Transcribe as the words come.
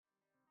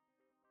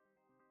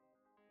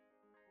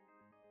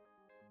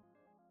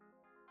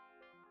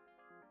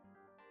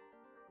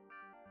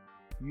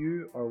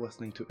You are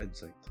listening to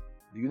Insight,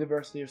 the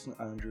University of St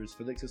Andrews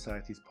Physics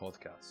Society's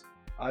podcast.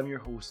 I'm your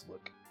host,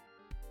 Luke.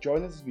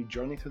 Join us as we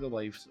journey through the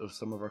lives of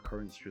some of our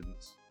current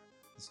students,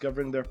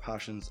 discovering their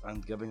passions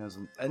and giving us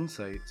an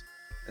insight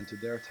into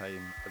their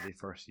time as a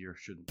first-year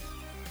student.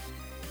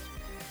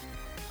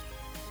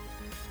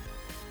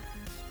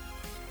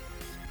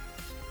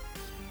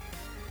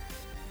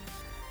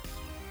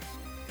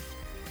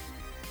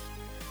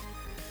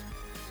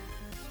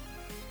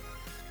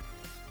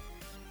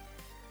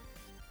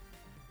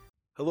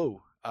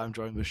 Hello, I'm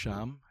joined with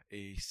Sham,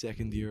 a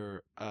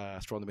second-year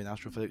astronomy and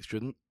astrophysics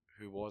student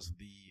who was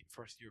the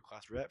first-year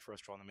class rep for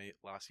astronomy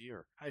last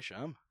year. Hi,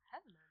 Sham.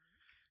 Hello.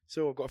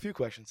 So I've got a few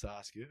questions to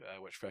ask you,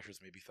 which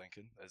freshers may be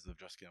thinking as they've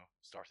just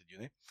started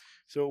uni.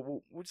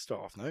 So we'll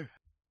start off now.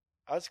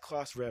 As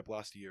class rep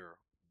last year,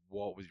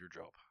 what was your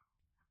job?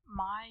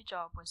 My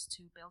job was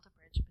to build a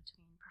bridge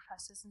between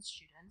professors and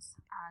students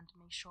and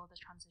make sure the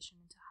transition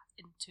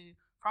into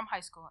from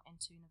high school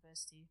into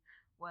university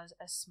was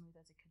as smooth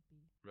as it could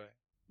be. Right.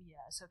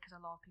 Yeah, so because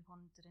a lot of people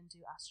didn't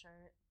do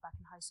astro back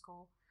in high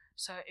school,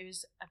 so it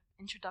was an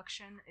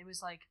introduction. It was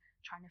like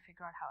trying to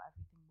figure out how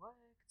everything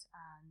worked,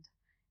 and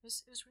it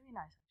was really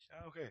nice actually.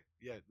 Okay,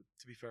 yeah,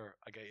 to be fair,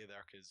 I get you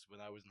there because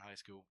when I was in high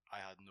school, I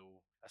had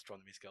no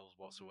astronomy skills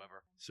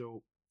whatsoever.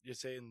 So you're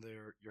saying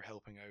there you're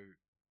helping out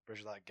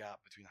bridge that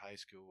gap between high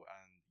school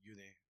and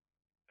uni.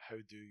 How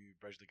do you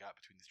bridge the gap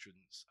between the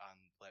students and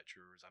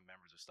lecturers and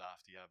members of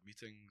staff? Do you have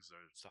meetings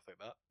or stuff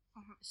like that?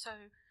 So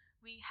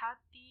we had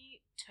the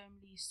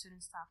termly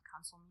student staff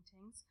council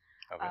meetings,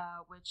 Okay.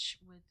 which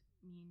would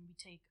mean we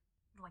take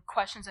like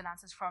questions and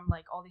answers from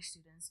like all these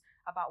students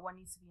about what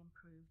needs to be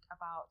improved,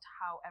 about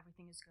how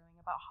everything is going,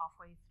 about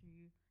halfway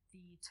through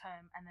the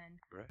term, and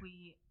then Right.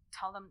 we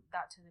tell them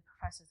that to the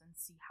professors and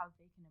see how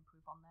they can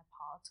improve on their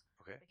part.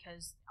 Okay.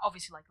 Because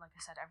obviously, like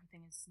I said,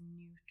 everything is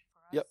new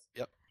for us.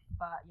 Yep.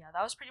 But yeah,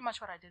 that was pretty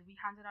much what I did. We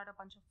handed out a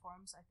bunch of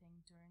forms, I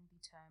think, during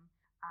the term,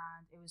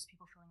 and it was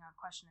people filling out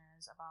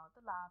questionnaires about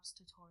the labs,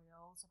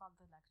 tutorials, about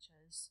the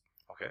lectures,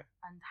 Okay.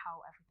 and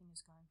how everything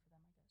is going for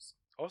them, I guess.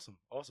 Awesome.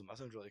 That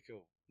sounds really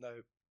cool.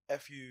 Now,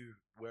 if you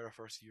were a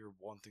first year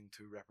wanting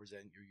to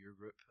represent your year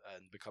group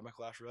and become a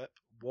class rep,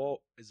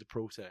 what is the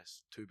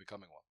process to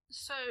becoming one?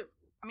 So,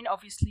 I mean,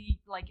 obviously,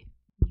 like,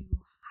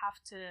 you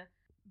have to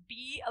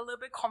be a little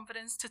bit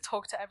confident to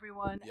talk to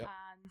everyone Yep.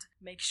 and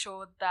make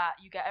sure that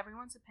you get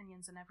everyone's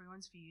opinions and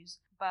everyone's views.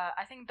 But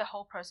I think the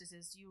whole process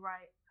is you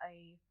write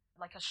a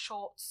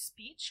short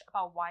speech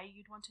about why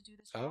you'd want to do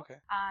this job. Okay.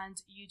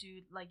 And you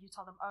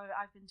tell them, oh,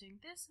 I've been doing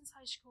this since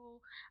high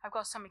school, I've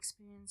got some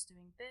experience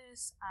doing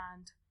this,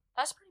 and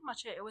that's pretty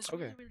much it. It was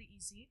really, Okay. really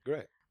easy.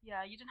 Great.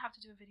 Yeah, you didn't have to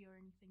do a video or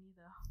anything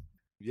either.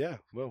 Yeah,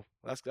 well,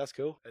 that's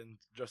cool. And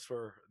just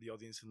for the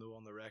audience to know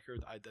on the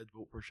record, I did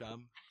vote for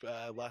Sham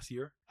last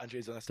year, and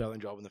she's done a sterling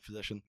job in the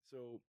position.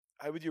 So,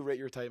 how would you rate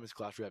your time as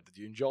class rep? Did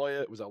you enjoy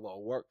it? Was it a lot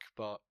of work?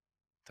 But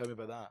tell me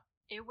about that.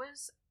 It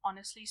was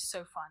honestly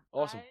so fun.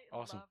 Awesome. I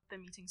loved the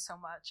meeting so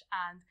much,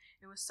 and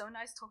it was so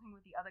nice talking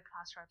with the other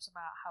class reps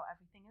about how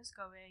everything is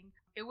going.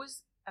 It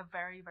was a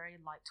very, very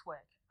light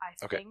work. I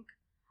Okay. think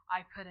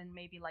I put in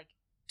maybe like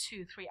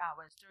 2-3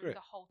 hours during Great.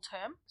 the whole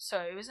term, so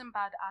it wasn't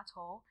bad at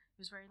all. It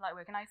was very light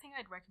work, and I think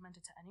I'd recommend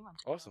it to anyone,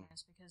 to be Awesome.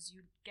 honest, because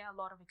you get a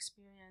lot of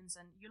experience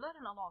and you learn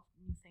a lot of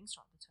new things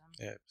throughout the term.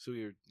 Yeah. So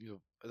you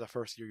as a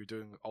first year, you're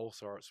doing all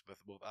sorts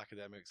with both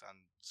academics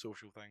and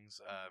social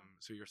things.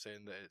 So you're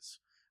saying that it's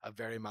a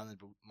very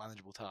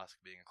manageable task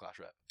being a class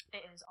rep.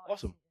 It is Awesome.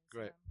 honestly, it is,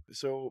 Great.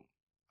 So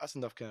that's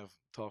enough kind of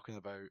talking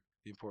about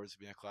the importance of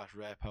being a class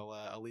rep.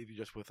 I'll leave you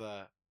just with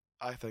I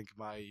think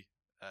my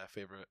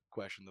favorite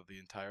question of the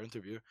entire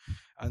interview.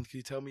 And can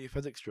you tell me your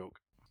physics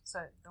stroke? So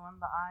the one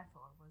that I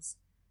thought was,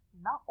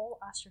 not all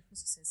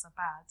astrophysicists are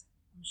bad.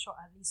 I'm sure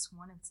at least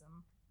one of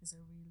them is a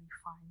really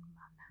fine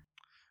man.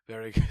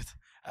 Very good.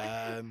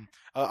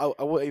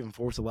 I won't even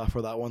force a laugh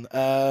for that one.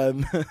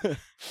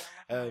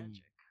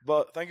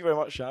 But thank you very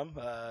much, Sham.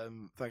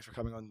 Thanks for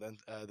coming on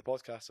the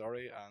podcast.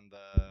 Sorry, and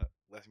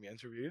letting me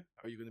interview you.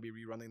 Are you going to be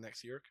rerunning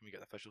next year? Can we get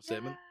an official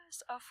statement?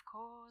 Yes, of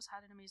course.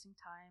 Had an amazing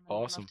time.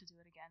 Awesome. I'd love to do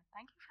it again.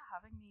 Thank you for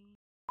having me.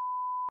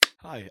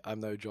 Hi, I'm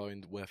now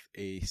joined with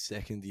a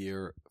second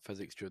year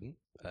physics student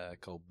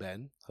called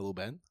Ben. Hello,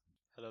 Ben.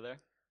 Hello there.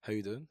 How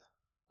you doing?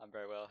 I'm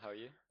very well. How are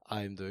you?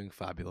 I'm doing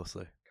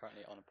fabulously.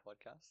 Currently on a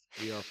podcast.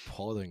 We are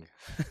podding.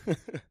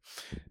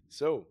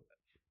 So,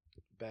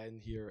 Ben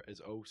here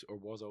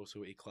was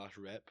also a class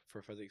rep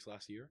for physics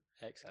last year.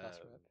 Ex-class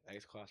rep.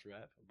 Ex-class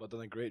rep, but done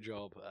a great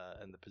job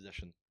in the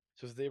position.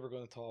 So today we're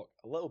going to talk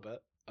a little bit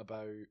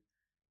about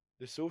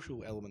the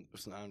social element of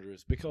St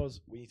Andrews,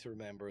 because we need to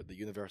remember that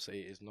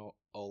university is not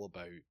all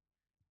about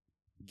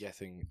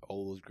getting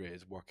all those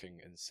grades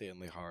working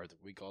insanely hard.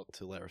 We got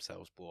to let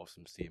ourselves blow off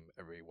some steam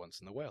every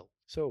once in a while.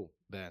 So,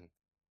 Ben,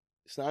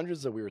 St Andrews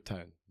is a weird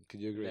town. Could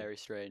you agree? Very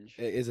strange.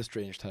 It is a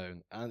strange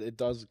town, and it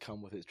does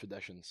come with its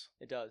traditions.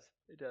 It does.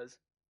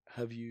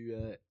 Have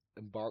you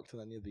embarked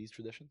on any of these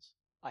traditions?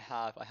 I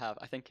have.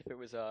 I think if it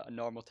was a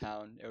normal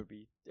town, it would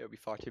be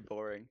far too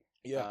boring.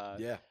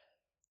 Yeah.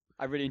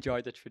 I really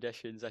enjoyed the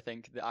traditions. I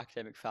think the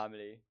academic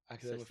family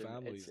Academic system,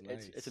 family is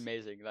it's nice.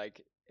 amazing.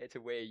 Like it's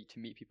a way to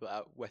meet people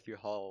out with your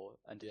hall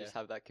and to Yeah. just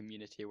have that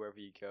community wherever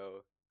you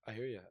go. I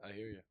hear you. I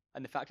hear you.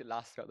 And the fact it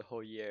lasts throughout the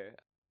whole year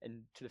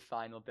and to the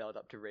final build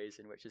up to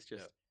Raisin, which is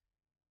just Yeah.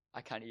 I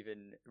can't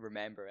even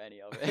remember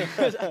any of it.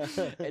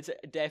 It's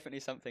definitely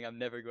something I'm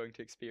never going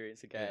to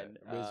experience again.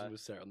 Yeah, Raisin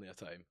was certainly a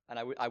time. And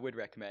I would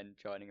recommend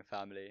joining a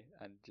family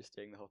and just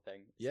doing the whole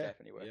thing. It's Yeah,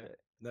 definitely worth yeah. it.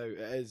 Now, it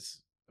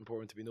is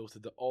important to be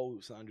noted that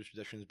all St Andrews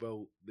traditions,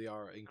 well, they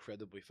are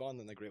incredibly fun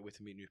and a great way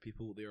to meet new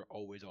people. They are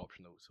always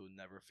optional, so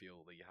never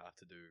feel that you have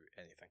to do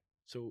anything.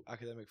 So,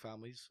 academic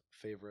families,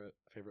 favorite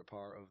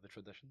part of the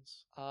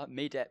traditions?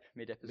 May Dip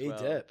as May well.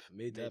 dip.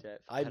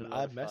 Dip. I've Had a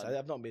lot of missed. fun.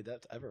 I've not made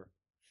that ever.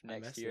 I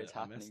Next miss year it, it's I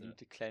happening. miss You it. need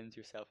to cleanse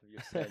yourself of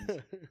your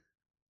sins.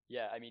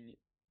 Yeah, I mean,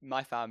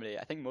 my family,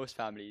 I think most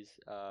families,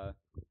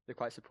 they're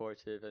quite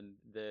supportive and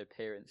the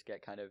parents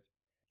get kind of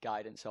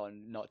guidance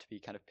on not to be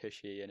kind of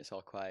pushy and it's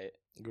all quite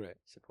Great.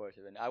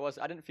 supportive. And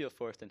I didn't feel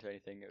forced into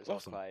anything. It was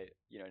Awesome. all quite,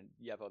 you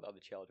have all the other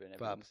children,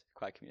 Fab. everyone's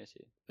quite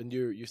community. And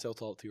you still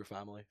talk to your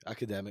family,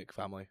 academic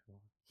family.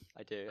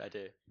 I do.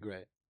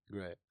 Great.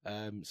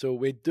 So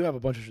we do have a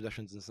bunch of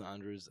traditions in St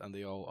Andrews, and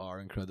they all are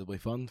incredibly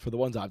fun. For the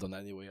ones I've done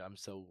anyway, I'm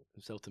still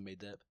to May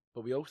Dip.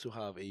 But we also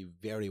have a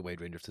very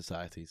wide range of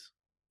societies.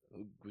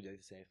 Would you like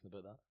to say anything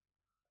about that?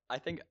 I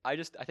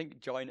think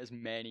join as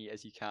many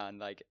as you can.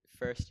 Like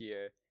first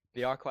year,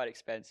 they are quite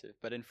expensive,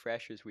 but in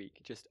Freshers Week,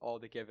 just all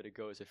the Give It a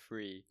Goes are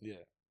free.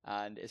 Yeah.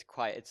 And it's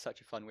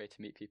such a fun way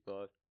to meet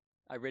people.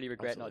 I really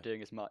regret not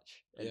doing as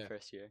much in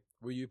first year.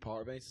 Were you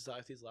part of any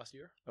societies last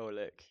year? Oh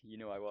look,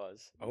 I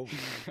was. Oh.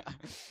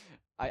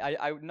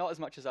 I not as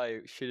much as I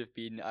should have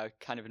been. I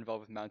kind of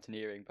involved with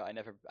mountaineering, but I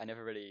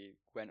never really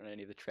went on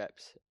any of the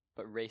trips.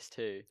 But Race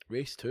 2.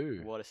 Race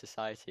 2. What a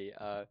society.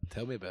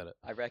 Tell me about it.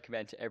 I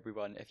recommend to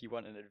everyone if you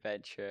want an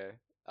adventure,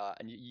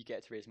 and you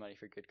get to raise money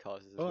for good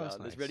causes as Oh, well. that's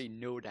There's nice. really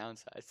no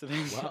downsides to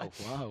this.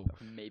 Wow.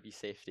 Maybe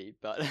safety,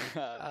 but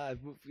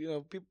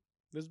People.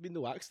 There's been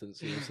no accidents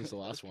since the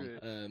last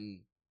That's one.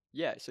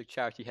 yeah. So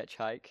charity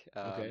hitchhike.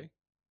 Okay.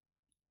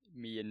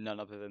 Me and none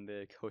other than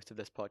the host of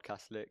this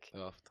podcast, Luke,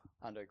 Oh,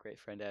 and our great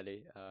friend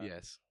Ellie.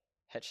 yes.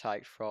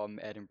 Hitchhiked from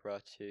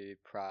Edinburgh to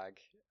Prague.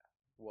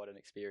 What an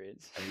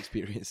experience! An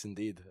experience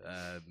indeed.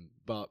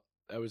 But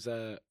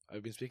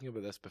I've been speaking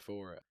about this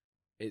before.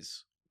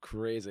 It's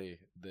crazy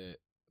that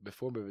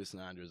before moving to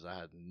St Andrews, I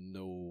had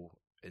no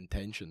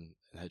intention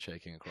in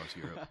hitchhiking across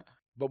Europe,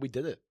 but we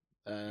did it.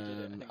 We did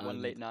it. I think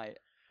one late night.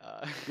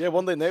 Yeah,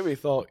 one late night we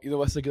thought,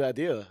 that's a good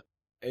idea,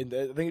 and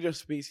I think it just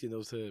speaks,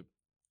 to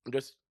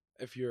just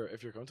if you're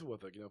comfortable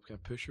with it, kind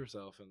of push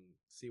yourself and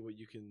see what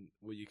you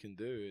can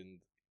do, and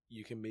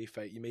you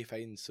may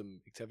find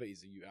some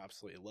activities that you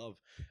absolutely love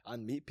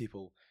and meet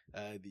people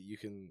that you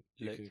can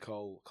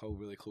call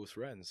really close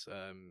friends.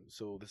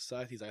 So the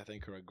societies, I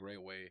think, are a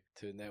great way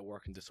to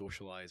network and to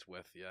socialize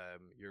with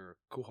your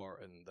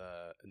cohort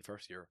in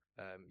first year.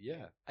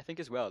 Yeah, I think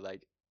as well,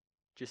 like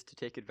just to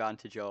take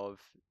advantage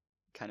of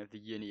kind of the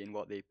uni and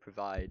what they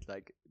provide,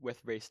 like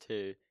with Race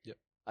 2. Yep.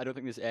 I don't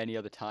think there's any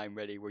other time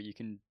really where you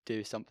can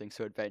do something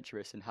so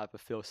adventurous and have a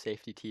full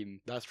safety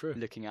team that's true.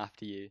 looking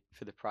after you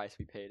for the price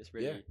we paid. It's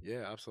really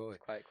yeah, absolutely.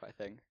 quite a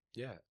thing.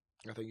 Yeah,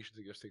 I think you should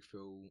just take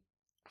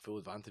full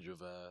advantage of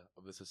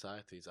the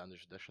societies and the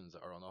traditions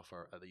that are on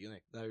offer at the uni.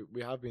 Now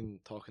we have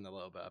been talking a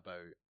little bit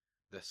about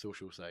the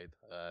social side,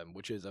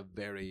 which is a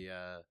very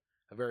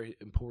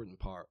important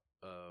part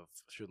of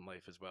student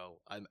life as well.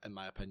 In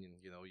my opinion,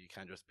 you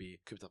can't just be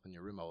cooped up in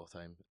your room all the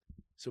time.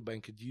 So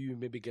Ben, could you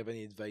maybe give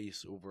any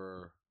advice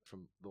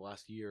from the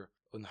last year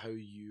on how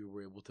you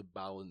were able to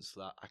balance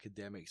that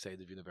academic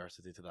side of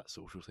university to that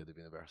social side of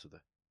university?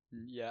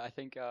 Yeah, I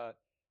think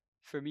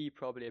for me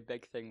probably a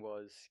big thing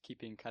was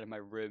keeping kind of my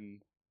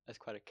room as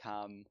quite a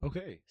calm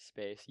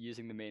space,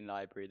 using the main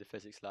library, the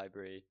physics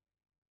library.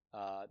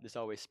 There's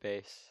always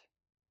space.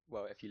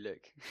 Well, if you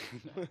look.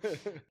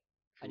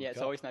 And yeah,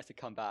 it's always nice to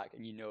come back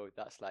and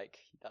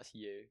that's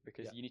you,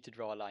 because you need to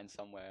draw a line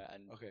somewhere,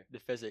 and the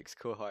physics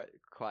cohort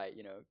quite,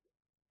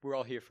 we're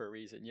all here for a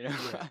reason, Yeah.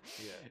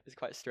 It's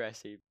quite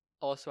stressy.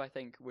 Also, I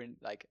think when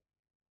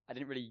I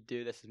didn't really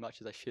do this as much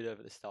as I should have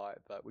at the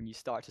start, but when you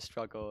start to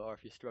struggle, or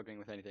if you're struggling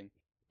with anything,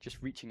 just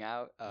reaching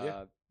out,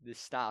 the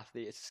staff,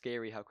 it's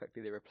scary how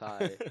quickly they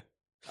reply.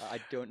 I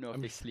don't know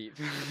if they sleep.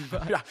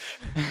 I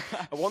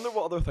wonder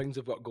what other things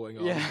they've got going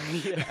on.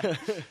 Yeah.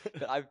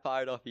 But I've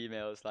fired off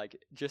emails,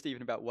 just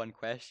even about one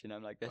question.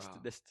 I'm like,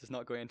 this does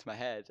not go into my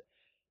head.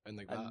 And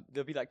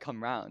they'll be like,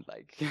 come round.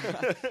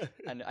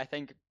 And I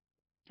think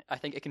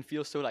it can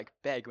feel so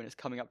big when it's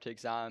coming up to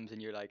exams and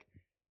you're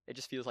it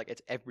just feels like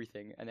it's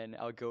everything. And then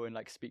I'll go and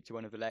speak to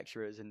one of the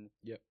lecturers, and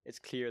it's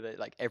clear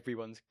that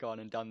everyone's gone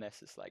and done this.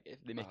 It's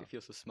if they make it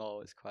feel so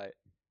small, it's quite.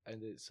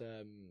 And it's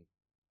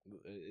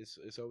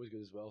always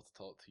good as well to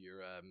talk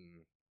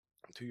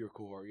to your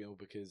cohort,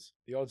 because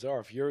the odds are,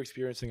 if you're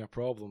experiencing a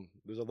problem,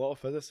 there's a lot of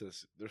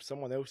physicists. There's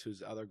someone else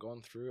who's either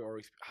gone through or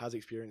has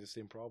experienced the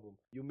same problem.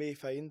 You may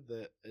find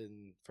that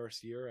in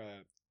first year,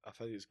 a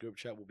physics group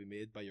chat will be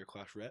made by your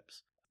class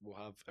reps. we'll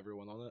have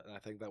everyone on it, and I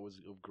think that was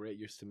of great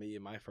use to me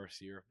in my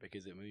first year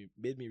because it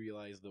made me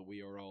realize that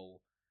we are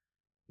all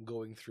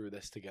going through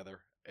this together,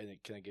 and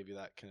it kind of gave you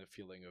that kind of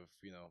feeling of,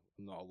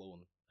 I'm not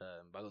alone.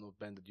 But I don't know,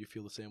 Ben, did you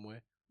feel the same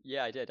way?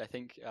 Yeah, I did. I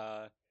think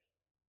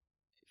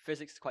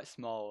physics is quite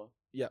small.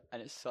 Yeah.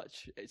 And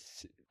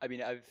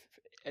I've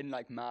in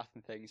like math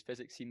and things,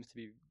 physics seems to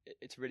be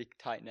it's really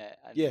tight knit.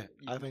 Yeah,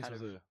 I think so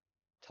too.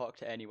 Talk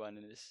to anyone,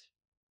 and it's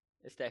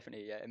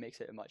definitely it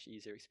makes it a much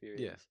easier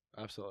experience.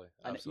 Yeah, absolutely.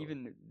 And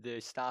even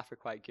the staff are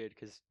quite good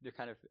because they're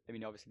kind of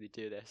obviously they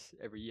do this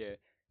every year.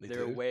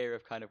 They're aware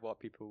of kind of what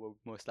people will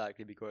most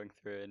likely be going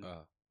through, and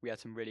we had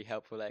some really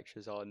helpful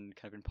lectures on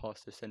kind of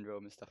imposter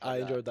syndrome and stuff like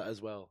that. I enjoyed that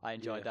as well. I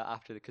enjoyed that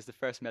after because the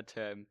first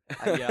midterm,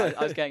 I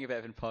was getting a bit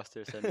of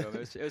imposter syndrome.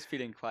 It was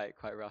feeling quite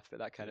rough, but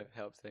that kind of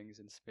helped things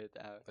and smoothed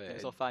it out. It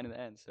was all fine in the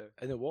end. So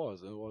and it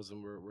was, and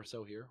we're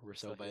still here. We're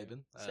still vibing.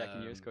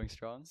 Second year's going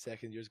strong.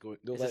 Second year's going.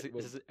 No, this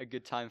is a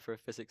good time for a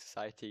Physics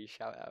Society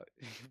shout out.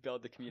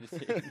 Build the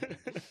community.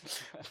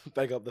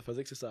 Big up the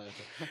Physics Society.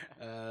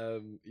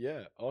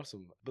 Yeah,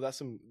 awesome. But that's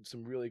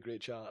some really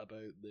great chat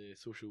about the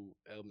social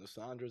element of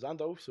St Andrews, and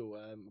also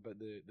about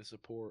the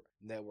support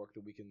network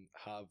that we can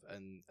have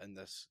in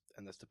this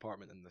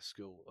department in this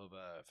school of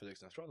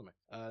physics and astronomy.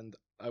 And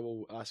I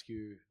will ask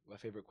you my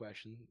favorite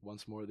question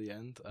once more at the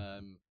end.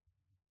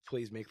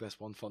 Please make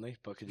this one funny,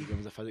 but could you give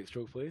us a physics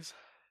joke, please?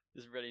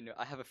 There's really no.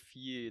 I have a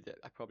few that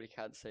I probably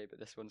can't say, but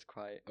this one's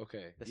quite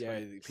okay.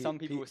 Some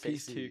people would say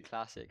it's too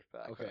classic,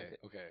 but okay.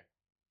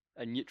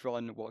 A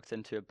neutron walks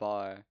into a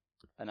bar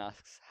and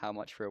asks how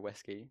much for a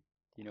whiskey.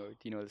 Do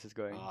you know where this is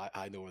going?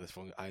 I know where this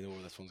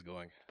one's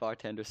going.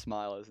 Bartender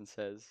smiles and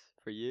says,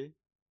 "For you,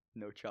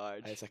 no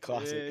charge." It's a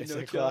classic. It's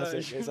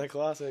a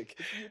classic.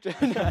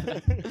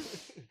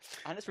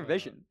 And it's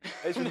revision.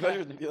 It's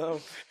revision.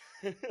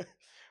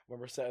 When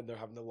we're sitting there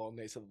having the long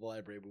nights at the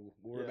library,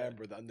 we'll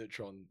remember that a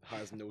neutron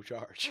has no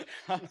charge.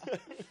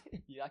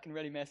 Yeah, I can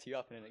really mess you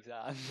up in an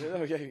exam.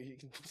 You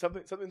can,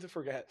 something to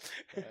forget.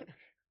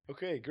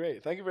 Okay,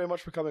 great. Thank you very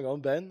much for coming on,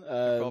 Ben.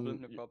 No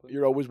problem.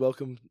 You're always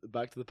welcome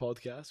back to the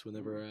podcast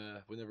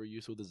whenever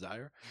you so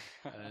desire.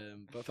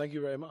 But thank you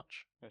very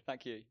much.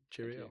 Thank you.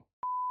 Cheerio. Thank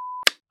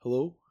you.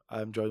 Hello,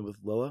 I'm joined with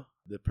Lilla,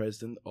 the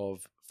president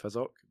of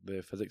PhysOc,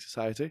 the Physics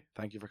Society.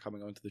 Thank you for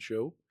coming on to the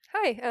show.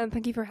 Hi, and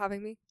thank you for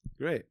having me.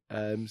 Great.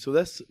 So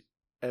this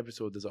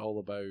episode is all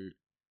about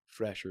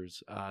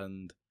freshers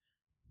and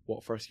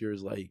what first year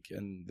is like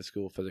in the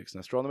School of Physics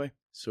and Astronomy.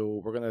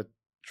 So we're going to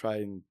try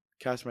and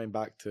cast mind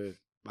back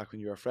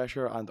when you were a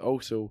fresher, and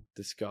also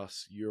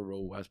discuss your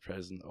role as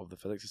president of the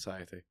Physics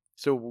Society.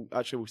 So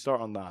we'll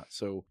start on that.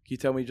 So can you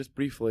tell me just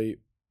briefly,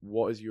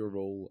 what is your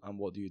role and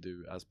what do you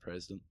do as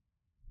president?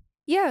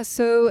 Yeah,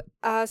 so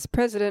as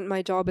president,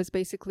 my job is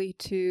basically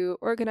to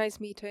organize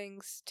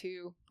meetings,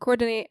 to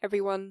coordinate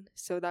everyone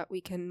so that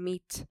we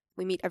meet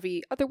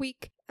every other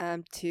week,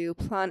 to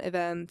plan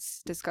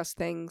events, discuss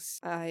things.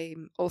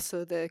 I'm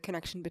also the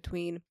connection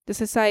between the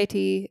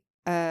society,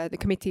 the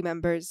committee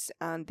members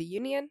and the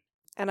union,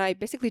 and I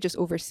basically just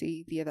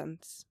oversee the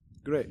events.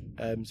 Great.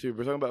 So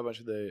we're talking about a bunch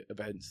of the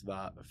events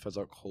that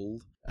PhysOc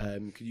hold.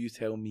 Could you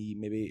tell me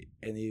maybe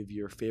any of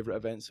your favourite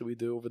events that we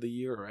do over the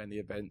year, or any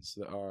events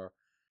that are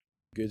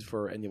good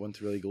for anyone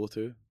to really go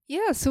to?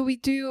 Yeah, so we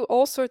do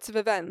all sorts of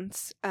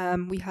events.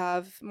 We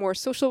have more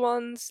social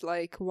ones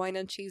like wine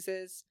and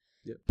cheeses,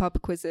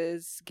 pub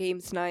quizzes,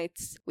 games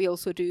nights. We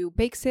also do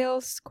bake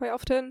sales quite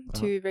often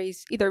to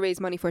raise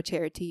money for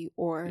charity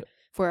or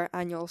for our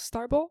annual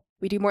Star Bowl.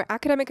 We do more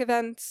academic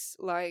events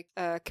like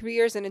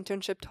careers and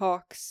internship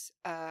talks.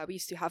 We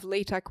used to have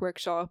LaTeX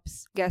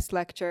workshops, guest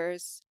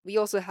lectures. We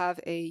also have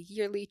a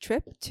yearly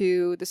trip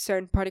to the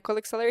CERN Particle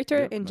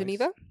Accelerator in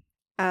Geneva.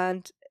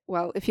 And,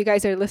 well, if you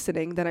guys are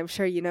listening, then I'm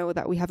sure you know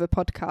that we have a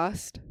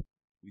podcast.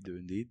 We do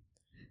indeed.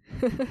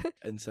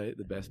 Insight,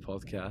 the best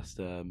podcast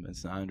in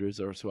St Andrews,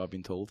 or so I've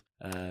been told.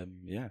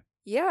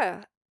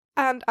 Yeah.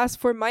 And as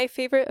for my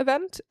favourite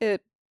event,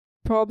 it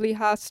probably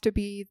has to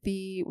be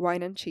the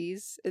wine and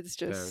cheese. It's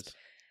just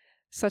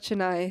such a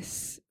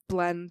nice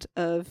blend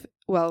of,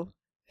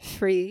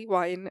 free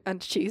wine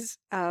and cheese,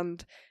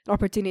 and an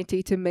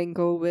opportunity to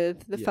mingle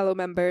with the fellow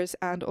members,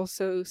 and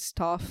also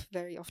staff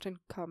very often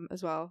come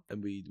as well.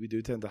 And we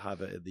do tend to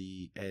have it at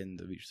the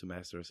end of each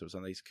semester, so it's a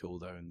nice cool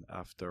down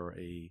after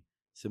a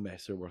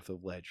semester worth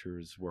of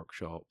lectures,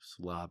 workshops,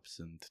 labs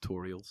and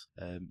tutorials.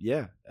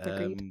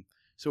 Agreed.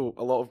 So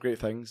a lot of great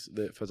things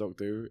that PhysOc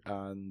do,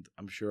 and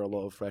I'm sure a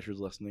lot of freshers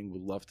listening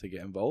would love to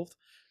get involved.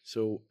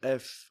 So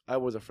if I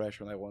was a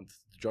fresher and I wanted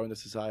to join the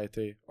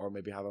society, or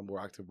maybe have a more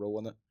active role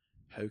in it,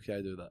 how can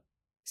I do that?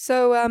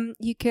 So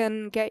you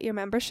can get your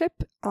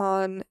membership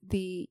on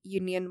the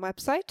union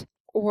website,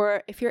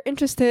 or if you're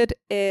interested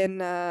in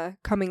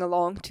coming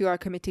along to our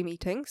committee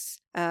meetings,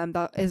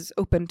 that is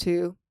open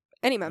to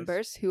any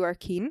members who are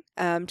keen.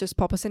 Just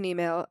pop us an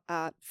email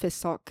at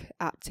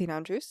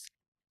physsoc@standrews.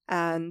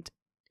 And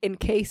in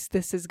case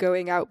this is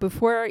going out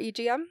before our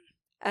EGM,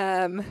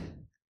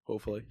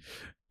 hopefully,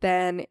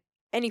 then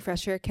any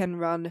fresher can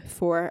run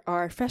for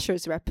our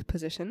freshers rep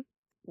position,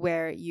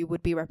 where you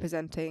would be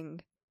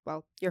representing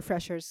your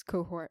freshers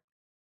cohort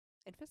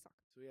in FISOC.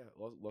 So yeah,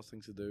 lots of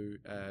things to do.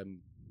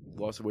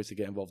 Lots of ways to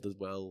get involved as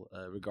well.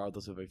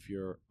 Regardless of if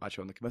you're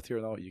actually on the committee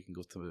or not, you can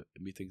go to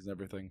meetings and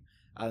everything.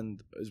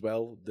 And as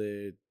well,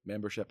 the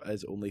membership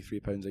is only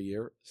 £3 a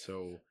year,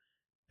 so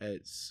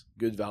it's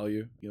good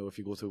value. You know, if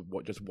you go to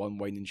just one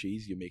wine and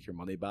cheese, you make your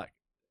money back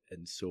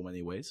in so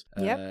many ways.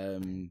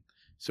 Yep.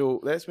 So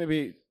let's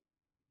maybe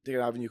take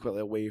an avenue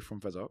quickly away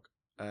from FISOC,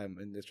 and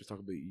let's just talk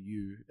about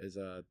you as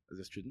a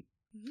student.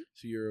 Mm-hmm.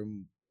 So you're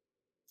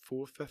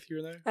fifth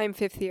year now? I'm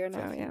fifth year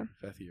now,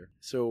 Fifth year.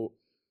 So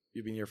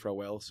you've been here for a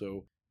while.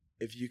 So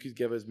if you could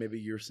give us maybe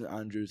your St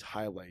Andrews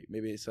highlight,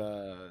 maybe it's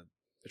a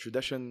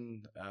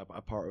tradition,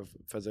 a part of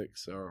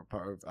physics or a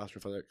part of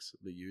astrophysics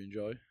that you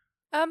enjoy.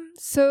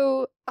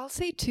 So I'll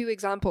say 2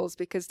 examples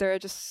because there are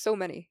just so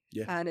many,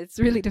 and it's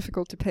really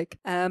difficult to pick.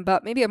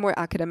 But maybe a more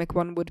academic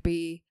one would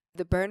be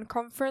the Bern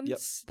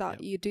conference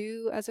that you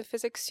do as a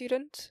physics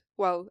student.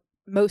 Well,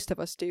 most of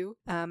us do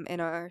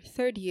in our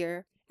 3rd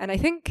year, and I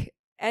think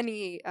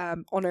any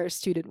honors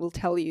student will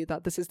tell you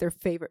that this is their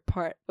favorite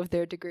part of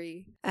their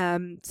degree.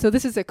 So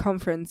this is a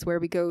conference where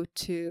we go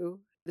to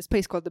this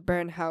place called the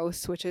Bern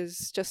House, which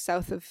is just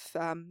south of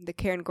the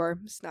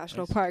Cairngorms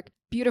National Park.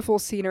 Beautiful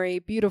scenery,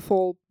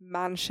 beautiful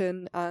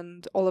mansion,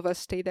 and all of us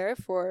stay there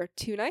for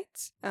 2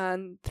 nights.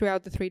 And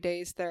throughout the 3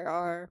 days, there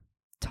are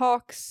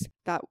talks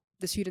that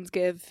the students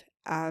give,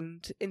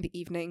 and in the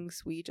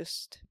evenings, we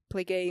just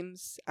play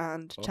games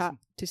and chat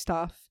to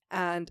staff.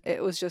 And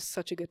it was just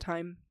such a good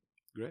time.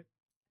 Great.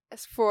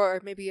 As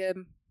for maybe a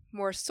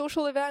more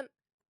social event,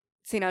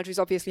 St Andrews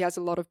obviously has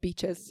a lot of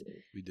beaches.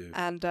 We do.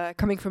 And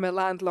coming from a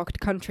landlocked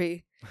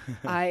country,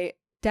 I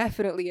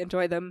definitely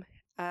enjoy them.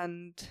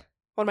 And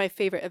one of my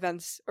favourite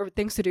events or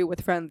things to do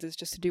with friends is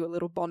just to do a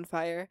little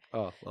bonfire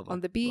on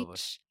the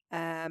beach.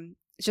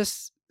 It's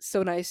just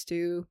so nice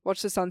to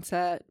watch the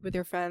sunset with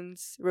your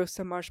friends, roast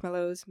some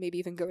marshmallows, maybe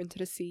even go into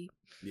the sea.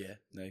 Yeah,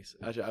 nice.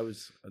 Actually,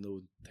 I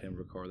know time of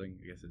recording,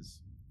 I guess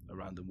it's a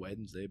random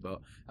Wednesday,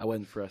 but I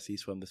went for a sea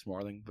swim this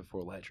morning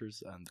before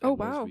lectures, and it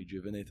was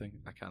rejuvenating.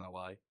 I can't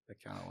lie.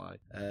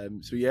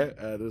 So yeah,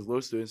 there's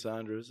loads to do in St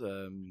Andrews.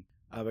 I'm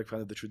a big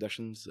fan of the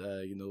traditions,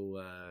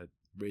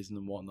 raising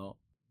and whatnot,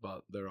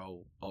 but they're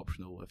all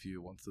optional if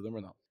you want to do them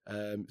or not.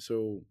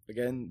 So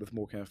again, with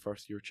more kind of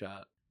first year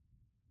chat.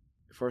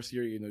 First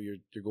year, you're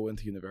going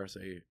to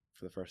university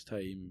for the first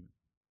time.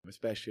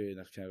 Especially in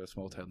a kind of a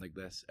small town like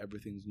this,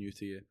 everything's new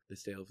to you. The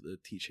style of the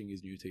teaching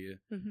is new to you.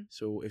 Mm-hmm.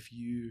 So if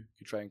you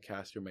could try and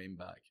cast your mind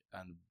back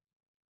and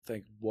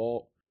think,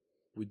 what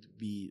would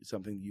be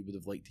something that you would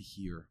have liked to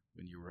hear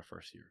when you were a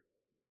first year?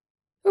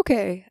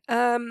 Okay.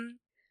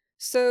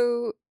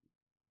 So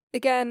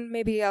again,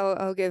 maybe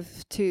I'll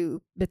give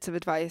 2 bits of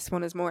advice.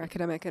 One is more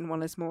academic and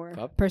one is more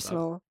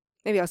personal.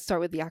 Maybe I'll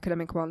start with the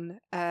academic one.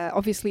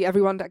 Obviously,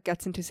 everyone that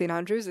gets into St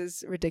Andrews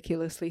is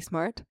ridiculously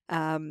smart.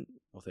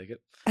 I'll take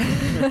it.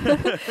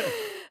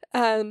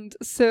 And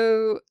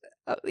so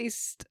at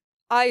least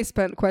I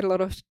spent quite a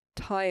lot of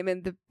time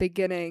in the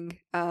beginning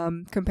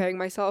comparing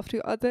myself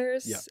to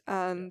others.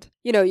 And,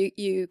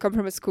 you come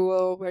from a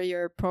school where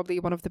you're probably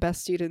one of the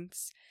best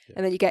students.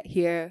 And then you get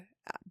here,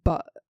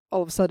 but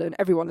all of a sudden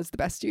everyone is the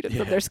best student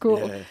of their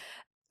school.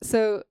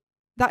 So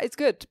that is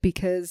good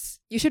because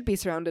you should be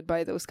surrounded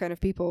by those kind of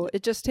people.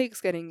 It just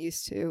takes getting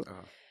used to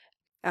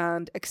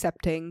and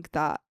accepting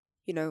that,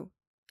 and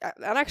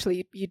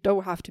actually you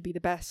don't have to be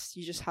the best.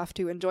 You just have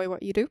to enjoy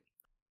what you do.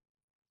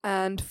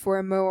 And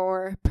for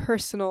more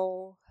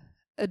personal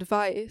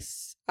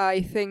advice,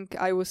 I think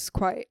I was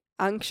quite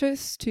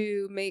anxious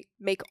to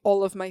make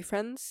all of my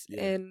friends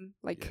in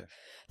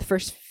the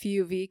first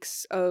few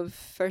weeks of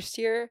first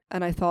year,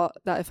 and I thought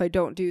that if I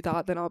don't do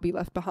that, then I'll be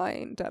left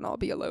behind and I'll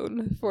be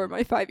alone for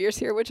my 5 years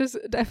here, which is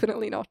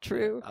definitely not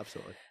true.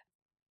 Absolutely.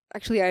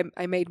 Actually,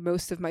 I made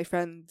most of my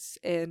friends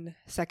in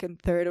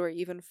 2nd, 3rd, or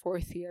even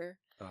 4th year,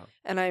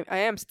 and I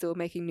am still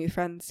making new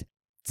friends.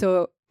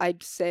 So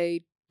I'd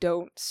say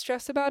don't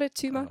stress about it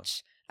too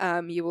much.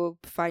 You will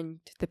find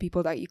the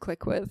people that you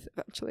click with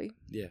eventually.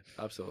 Yeah,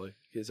 absolutely.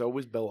 It's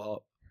always built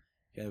up.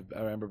 I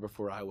remember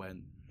before I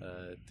went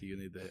to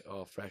uni,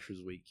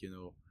 Freshers Week,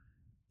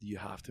 you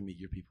have to meet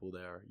your people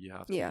there. You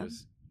have to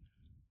just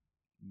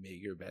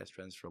make your best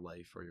friends for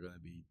life, or you're going to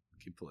be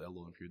completely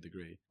alone for your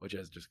degree, which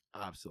is just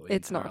absolutely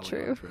it's not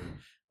true.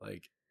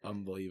 Like,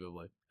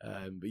 unbelievably.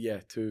 But yeah,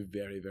 2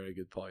 very, very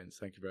good points.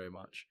 Thank you very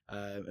much.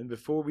 And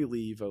before we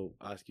leave, I'll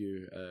ask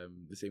you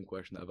the same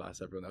question that I've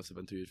asked everyone else I've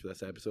interviewed for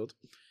this episode.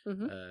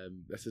 Mm-hmm.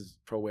 This is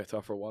probably a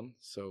tougher one,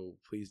 so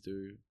please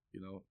do,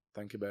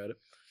 think about it.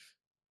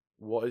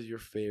 What is your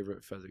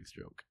favorite physics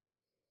joke?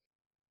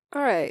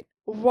 All right.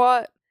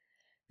 What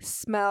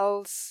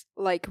smells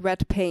like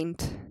red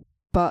paint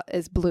but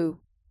is blue?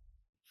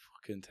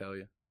 Fucking tell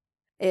you.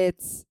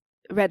 It's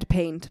red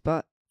paint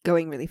but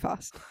going really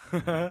fast.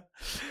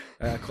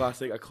 A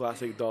classic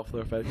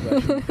Doppler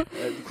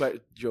effect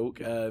quite joke.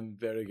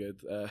 Very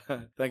good.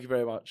 Thank you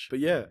very much. But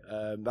yeah,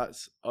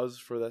 that's us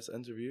for this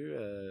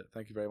interview.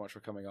 Thank you very much for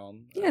coming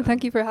on. Yeah,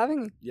 thank you for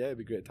having me. Yeah, it'd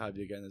be great to have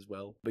you again as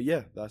well. But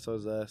yeah, that's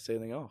us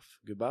signing off.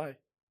 Goodbye.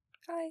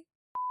 Hi.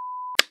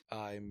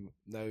 I'm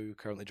now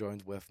currently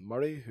joined with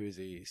Murray, who is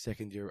a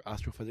second-year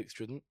astrophysics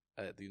student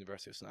at the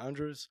University of St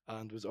Andrews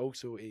and was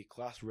also a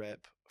class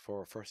rep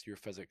for first-year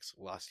physics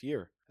last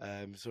year.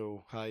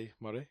 So, hi,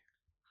 Murray.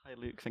 Hi,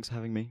 Luke. Thanks for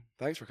having me.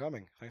 Thanks for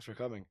coming.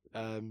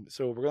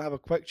 So we're going to have a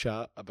quick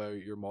chat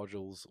about your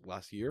modules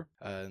last year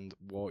and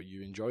what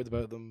you enjoyed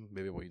about them,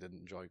 maybe what you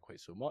didn't enjoy quite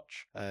so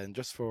much, and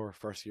just for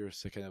first years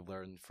to kind of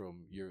learn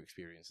from your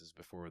experiences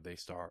before they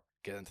start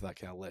getting into that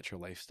kind of lecture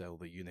lifestyle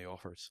that uni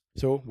offers.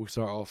 So we'll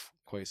start off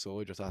quite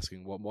slowly, just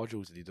asking, what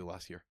modules did you do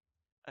last year?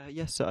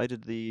 Yes, so I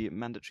did the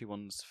mandatory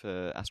ones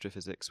for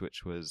astrophysics,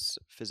 which was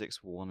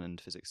Physics 1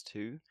 and Physics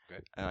 2.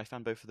 Okay. I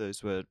found both of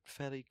those were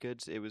fairly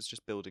good. It was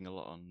just building a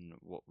lot on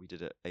what we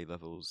did at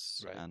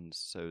A-levels, Right. and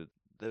so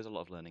there was a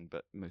lot of learning,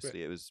 but mostly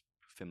Right. it was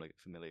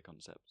familiar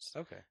concepts.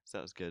 Okay. So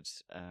that was good.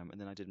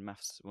 And then I did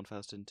Maths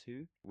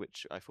 1002,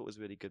 which I thought was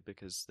really good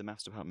because the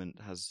Maths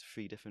department has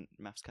 3 different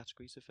Maths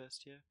categories for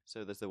first year.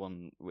 So there's the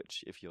one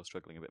which, if you're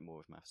struggling a bit more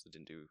with Maths, that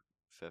didn't do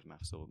further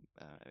Maths or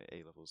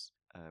A-levels,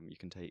 you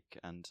can take.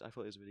 And I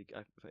thought it was really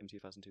I thought MT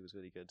 1002 was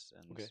really good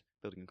and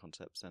building in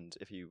concepts. And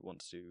if you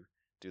want to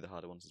do the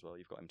harder ones as well,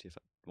 you've got MT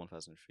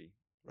 1003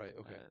 Right,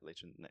 okay.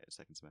 later in the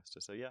second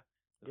semester. So yeah,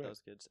 Great. that was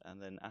good.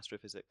 And then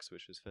astrophysics,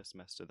 which was first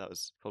semester, that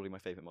was probably my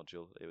favourite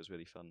module. It was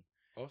really fun.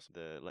 Awesome.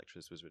 The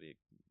lectures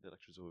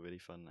were really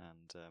fun,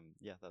 and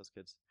yeah, that was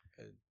good.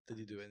 Did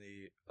you do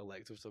any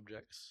elective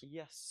subjects?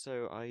 Yes,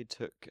 so I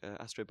took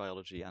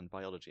astrobiology and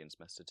biology in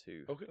semester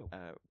 2. Okay.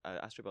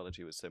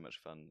 Astrobiology was so much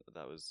fun.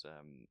 That was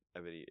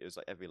it was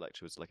like every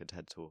lecture was like a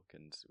TED talk,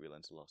 and we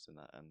learned a lot in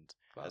that. And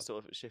Wow. it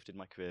sort of shifted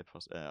my career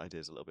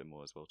ideas a little bit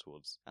more as well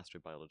towards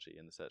astrobiology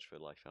and the search for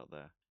life out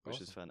there, which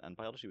was fun. And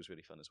biology was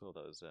really fun as well.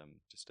 That was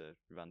just a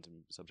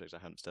random subject. I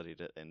hadn't studied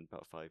it in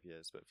about 5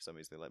 years, but for some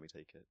reason they let me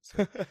take it.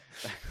 So,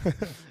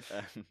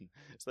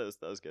 so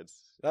that was good.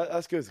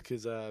 That's good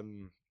because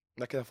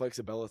that kind of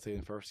flexibility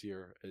in first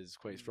year is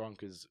quite strong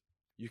because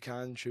you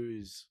can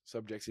choose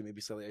subjects that may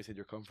be slightly outside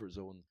your comfort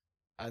zone,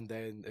 and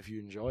then if you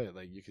enjoy it,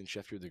 like you can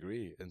shift your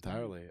degree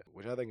entirely,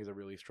 which I think is a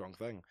really strong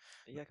thing.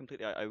 Yeah,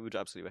 completely. I would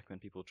absolutely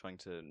recommend people trying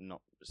to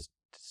not just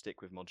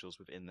stick with modules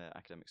within their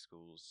academic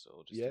schools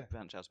or just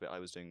branch out a bit. I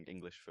was doing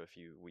English for a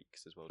few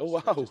weeks as well.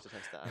 Just to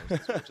test that out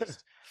as well.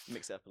 Just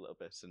mix it up a little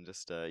bit and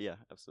just yeah,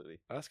 absolutely.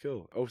 That's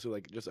cool. Also,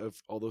 like, just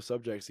of all those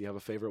subjects, do you have a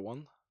favorite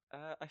one?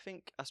 I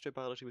think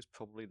astrobiology was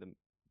probably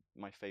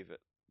my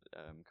favorite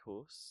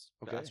course.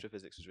 Okay. But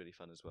astrophysics was really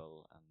fun as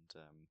well,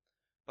 and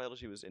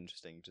biology was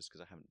interesting just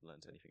because I haven't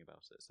learned anything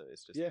about it, so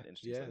it's just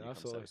interesting to learn new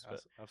concepts.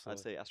 But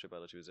absolutely. I'd say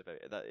astrobiology was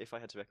if I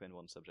had to recommend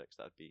one subject,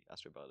 that would be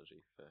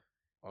astrobiology for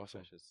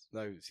awesome. freshers.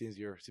 Now, since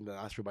you're an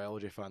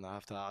astrobiology fan, I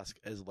have to ask: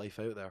 is life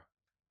out there?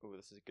 Oh,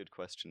 this is a good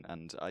question,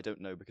 and I don't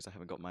know because I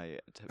haven't got my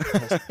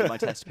my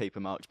test paper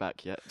marked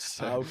back yet.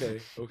 So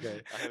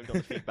okay. I haven't got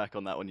the feedback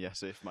on that one yet.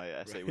 So if my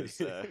essay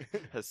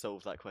has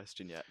solved that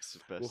question yet,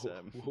 but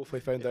we'll hopefully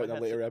find out in a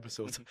later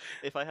episode.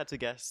 If I had to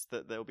guess,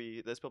 that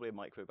there's probably a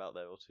microbe out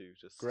there or two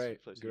just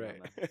floating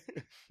around there.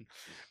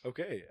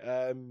 Okay.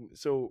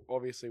 So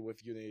obviously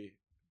with uni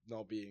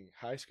not being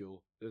high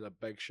school, there's a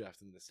big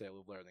shift in the style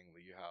of learning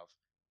that you have.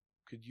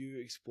 Could you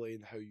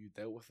explain how you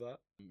dealt with that?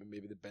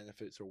 Maybe the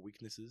benefits or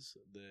weaknesses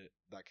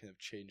that kind of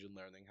change in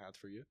learning had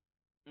for you?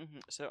 Mm-hmm.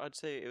 So I'd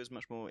say it was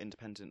much more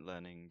independent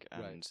learning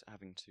and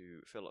having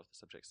to fill off the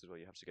subjects as well.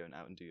 You have to go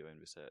out and do your own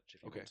research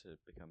if you want to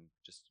become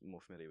just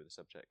more familiar with the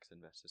subjects and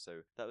better.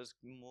 So that was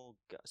more.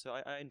 So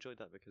I enjoyed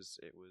that because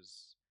it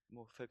was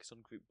more focused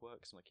on group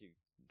works and like you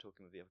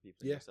talking with the other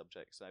people in the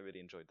subjects. And I really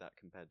enjoyed that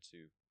compared to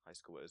high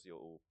school, whereas you're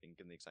all being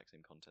given the exact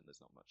same content.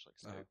 There's not much like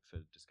scope for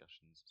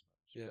discussions as much.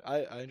 Yeah,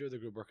 I enjoy the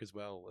group work as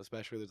well,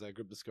 especially there's a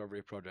group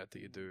discovery project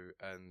that you do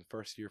in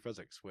first year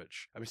physics,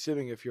 which I'm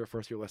assuming if you're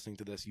first year listening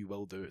to this, you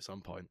will do at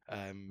some point.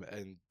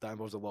 And that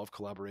involves a lot of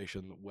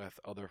collaboration with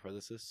other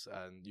physicists,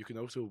 and you can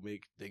also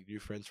make new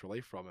friends for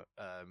life from it.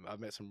 I've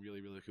met some really,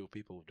 really cool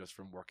people just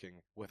from working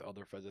with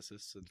other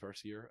physicists in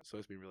first year, so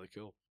it's been really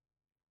cool.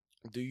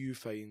 Do you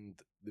find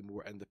the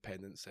more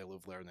independent style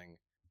of learning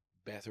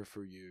better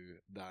for you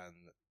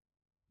than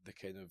the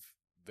kind of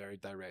very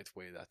direct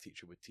way that a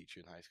teacher would teach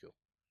you in high school?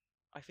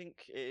 I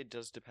think it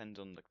does depend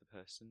on like the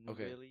person.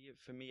 Really,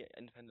 for me,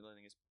 independent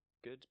learning is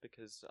good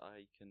because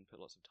I can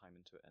put lots of time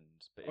into it.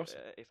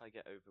 But if I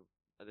get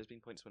there's been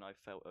points when I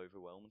felt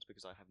overwhelmed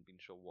because I haven't been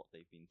sure what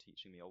they've been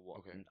teaching me or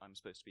what I'm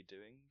supposed to be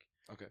doing.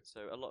 Okay.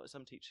 So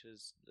some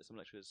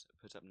lecturers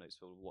put up notes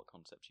for what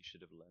concepts you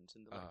should have learned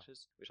in the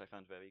lectures, which I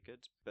found very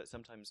good. But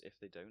sometimes if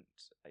they don't,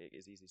 it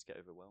is easy to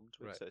get overwhelmed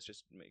with. So it's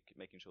just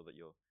making sure that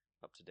you're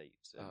up to date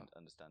and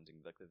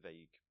understanding like the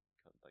vague,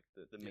 like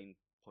the main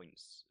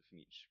points from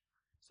each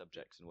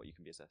subjects and what you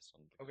can be assessed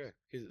on. Okay,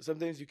 because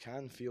sometimes you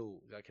can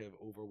feel that kind of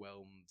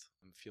overwhelmed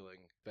and feeling,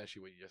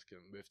 especially when you just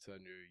kind of move to a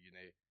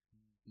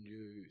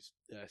new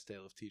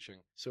style of teaching.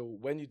 So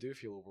when you do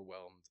feel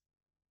overwhelmed,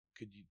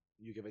 could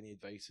you give any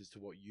advice as to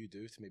what you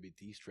do to maybe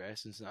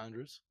de-stress in St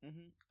Andrews?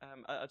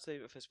 I'd say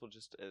first of all,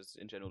 just as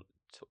in general,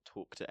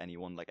 talk to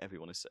anyone. Like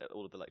everyone is,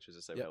 all of the lecturers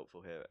are so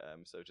helpful here.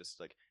 So just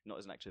like not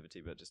as an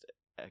activity, but just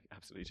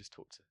absolutely just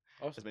talk to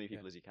as many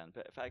people as you can.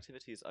 But for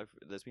activities,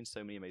 there's been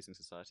so many amazing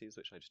societies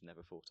which I just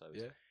never thought I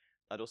was. Yeah.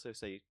 I'd also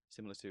say,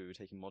 similar to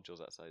taking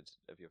modules outside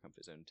of your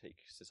comfort zone, take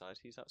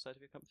societies outside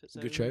of your comfort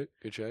zone.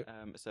 Good shout.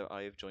 So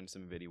I've joined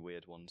some really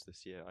weird ones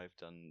this year. I've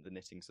done the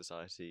Knitting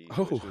Society,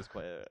 which was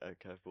quite a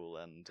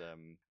curveball, and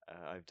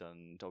I've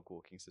done Dog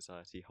Walking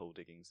Society, Hole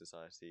Digging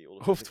Society. All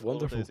of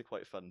those are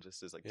quite fun,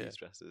 just as like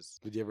de-stressors.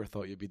 Did you ever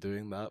thought you'd be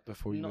doing that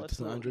before you moved to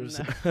St Andrews?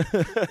 No.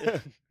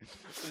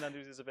 St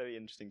Andrews is a very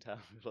interesting town.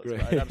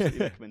 I'd absolutely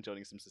recommend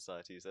joining some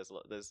societies.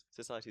 There's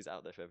societies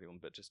out there for everyone,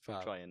 but just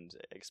try and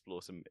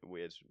explore some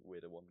weirder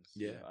ones.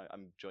 Yeah,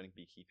 I'm joining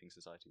Beekeeping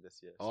Society this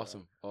year.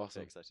 Awesome. I'm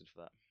very excited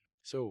for that.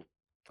 So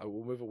I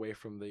will move away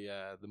from the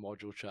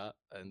module chat,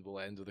 and we'll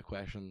end with a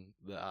question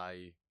that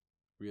I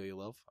really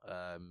love.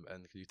 And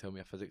could you tell me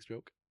a physics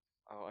joke?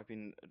 Oh, I've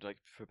been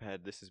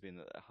prepared. This has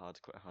been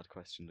quite a hard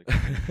question.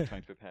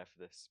 Trying to prepare for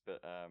this,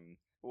 but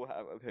we'll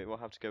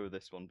have to go with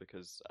this one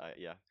because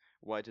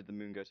why did the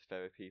moon go to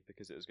therapy?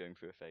 Because it was going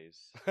through a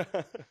phase.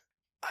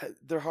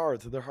 They're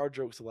hard. They're hard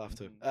jokes to laugh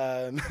to.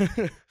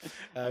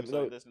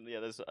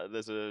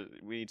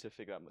 We need to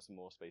figure out some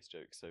more space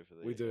jokes over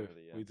the. We do.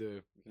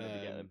 Maybe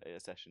get a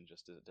session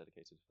just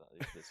dedicated to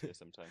that this year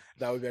sometime.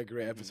 That would be a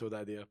great episode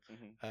idea.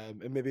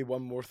 And maybe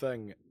one more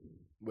thing,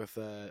 with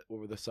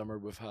over the summer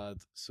we've had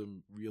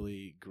some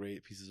really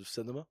great pieces of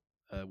cinema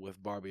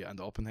with Barbie and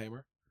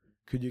Oppenheimer.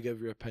 Could you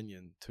give your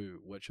opinion to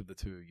which of the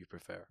two you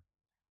prefer?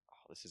 Oh,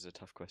 this is a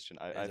tough question.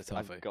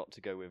 I've got to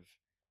go with.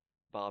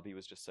 Barbie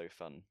was just so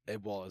fun.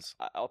 It was.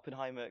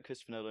 Oppenheimer,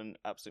 Christopher Nolan,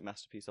 absolute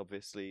masterpiece,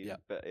 obviously.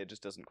 But it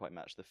just doesn't quite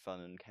match the fun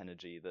and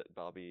energy that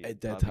Barbie.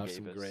 It did have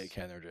some great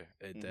energy.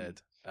 It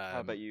did. How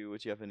about you?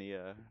 Would you have any?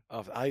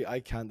 I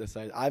can't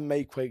decide. I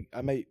might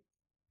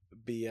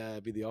be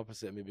the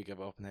opposite. And maybe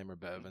give Oppenheimer a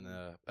bit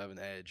of an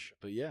edge.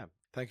 But yeah,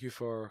 thank you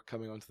for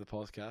coming onto the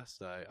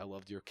podcast. I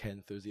loved your Ken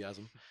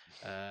enthusiasm.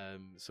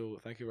 So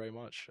thank you very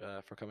much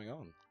for coming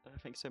on.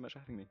 Thanks so much for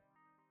having me.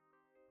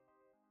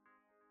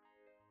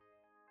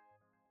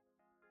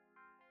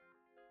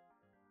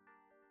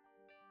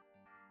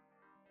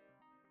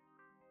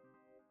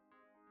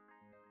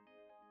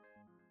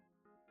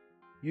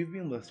 You've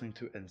been listening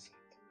to Insight,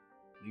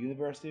 the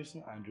University of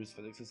St Andrews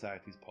Physics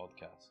Society's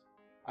podcast.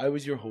 I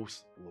was your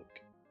host,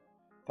 Luke.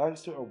 Thanks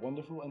to our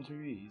wonderful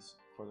interviewees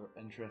for their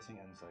interesting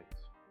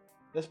insights.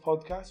 This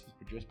podcast was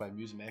produced by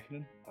Muse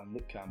Mekinen and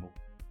Luke Campbell.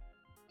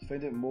 To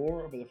find out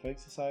more about the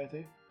Physics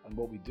Society and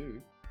what we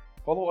do,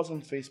 follow us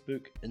on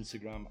Facebook,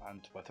 Instagram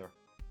and Twitter,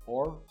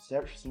 or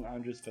search St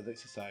Andrews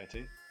Physics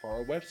Society for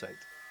our website.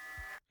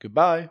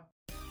 Goodbye!